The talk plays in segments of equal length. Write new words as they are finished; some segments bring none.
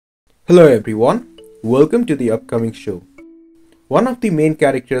Hello everyone, welcome to the upcoming show. One of the main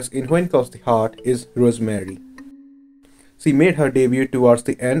characters in When Calls the Heart is Rosemary. She made her debut towards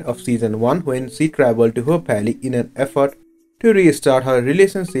the end of season 1 when she traveled to her valley in an effort to restart her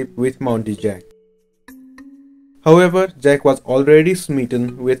relationship with Mountie Jack. However, Jack was already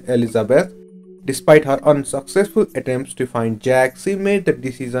smitten with Elizabeth. Despite her unsuccessful attempts to find Jack, she made the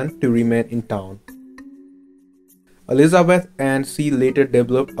decision to remain in town. Elizabeth and she later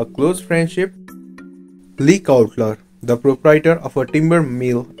developed a close friendship. Coulter, the proprietor of a timber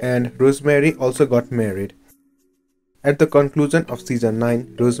mill, and Rosemary also got married. At the conclusion of season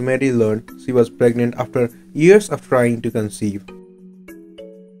 9, Rosemary learned she was pregnant after years of trying to conceive.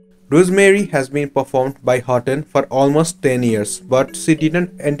 Rosemary has been performed by Hutton for almost 10 years, but she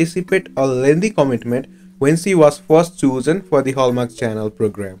didn't anticipate a lengthy commitment when she was first chosen for the Hallmark Channel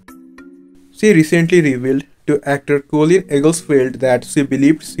program. She recently revealed to actor Colin Egglesfield that she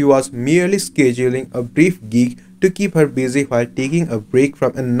believed she was merely scheduling a brief gig to keep her busy while taking a break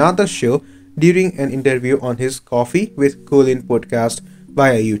from another show during an interview on his Coffee With Colin podcast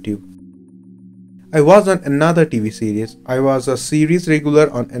via YouTube. I was on another TV series. I was a series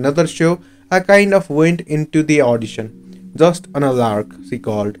regular on another show. I kind of went into the audition, just on a lark, she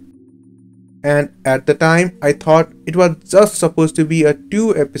called. And at the time, I thought it was just supposed to be a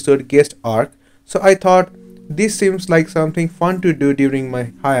 2-episode guest arc, so I thought this seems like something fun to do during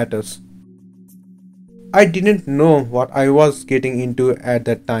my hiatus. I didn't know what I was getting into at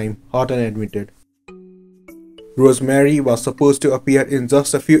that time, Hutton admitted. Rosemary was supposed to appear in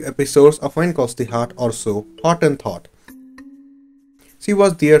just a few episodes of When Calls the Heart or so, Hutton thought. She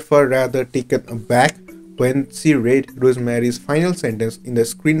was therefore rather taken aback when she read Rosemary's final sentence in the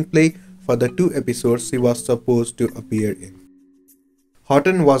screenplay for the 2 episodes she was supposed to appear in.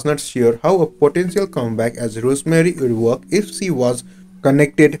 Hutton was not sure how a potential comeback as Rosemary would work if she was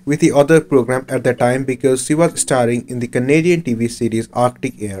connected with the other program at the time because she was starring in the Canadian TV series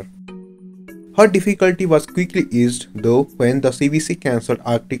Arctic Air. Her difficulty was quickly eased though when the CBC cancelled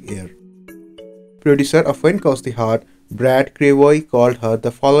Arctic Air. Producer of When Calls the Heart, Brad Cravoy, called her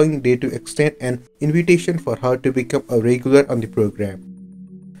the following day to extend an invitation for her to become a regular on the program.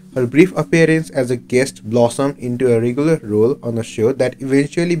 Her brief appearance as a guest blossomed into a regular role on a show that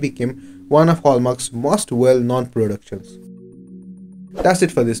eventually became one of Hallmark's most well-known productions. That's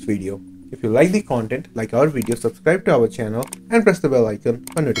it for this video. If you like the content, like our video, subscribe to our channel and press the bell icon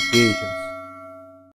for notifications.